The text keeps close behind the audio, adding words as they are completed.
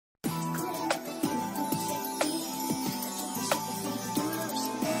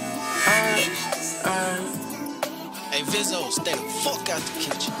Lizzo, stay the fuck out the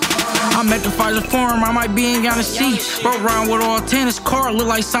kitchen. I'm at the Fiserv Forum, I might be in Ghana Sea. Broke around with all tennis, car look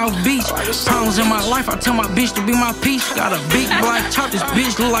like South Beach. Problems in my life, I tell my bitch to be my peace. Got a big black chop, this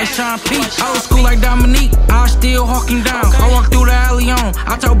bitch look like Sean Peach. Old school like Dominique, I still hawking down. I walk through the alley on,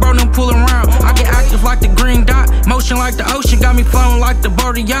 I told bro them pull around. I get active like the green dot, motion like the ocean, got me floating like the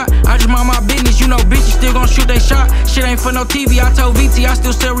boat of yacht. I just mind my business, you know bitches still gon' shoot they shot. Shit ain't for no TV, I told VT I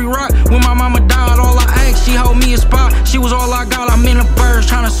still sell re-rock. When my mama died, all I asked, she hold me a spot. She was all I got, I'm in the birds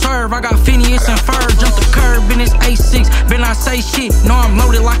tryna serve. I got Phineas and Ferb, jump the curb in this A6. Been I say shit, no I'm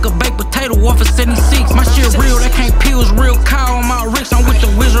loaded like a baked potato off of 76. My shit real, they can't pills, real cow on my wrist. I'm with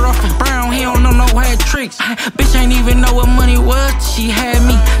the wizard off of Brown, he don't know no hat tricks. Bitch ain't even know what money was till she had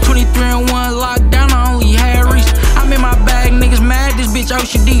me. 23 and 1 lockdown, I only had reach. I'm in my bag, niggas mad, this bitch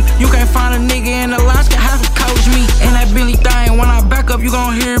ocean deep. You can't find a nigga in Alaska, half a coach me. And that Billy thing, when I back up, you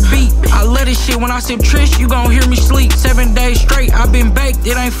gon' hear it beat. I love this shit, when I sip Trish, you gon' hear me sleep. 7 days straight, I been baked,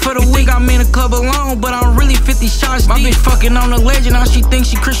 it ain't for the week. I'm in a club alone, but I'm really 50 shots deep. My bitch fucking on the legend, now she thinks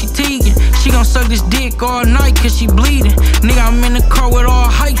she Chrissy Teigen. She gon' suck this dick all night, cause she bleeding. Nigga, I'm in the car with all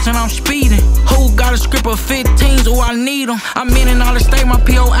heights and I'm speeding. Who got a script of 15s, oh I need them. I'm in and out of state, my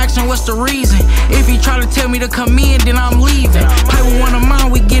P.O. asking what's the reason. If he try to tell me to come in, then I'm leaving. Play with one of mine,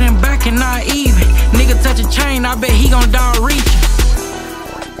 we getting back and not even. Nigga touch a chain, I bet he gon' die reaching.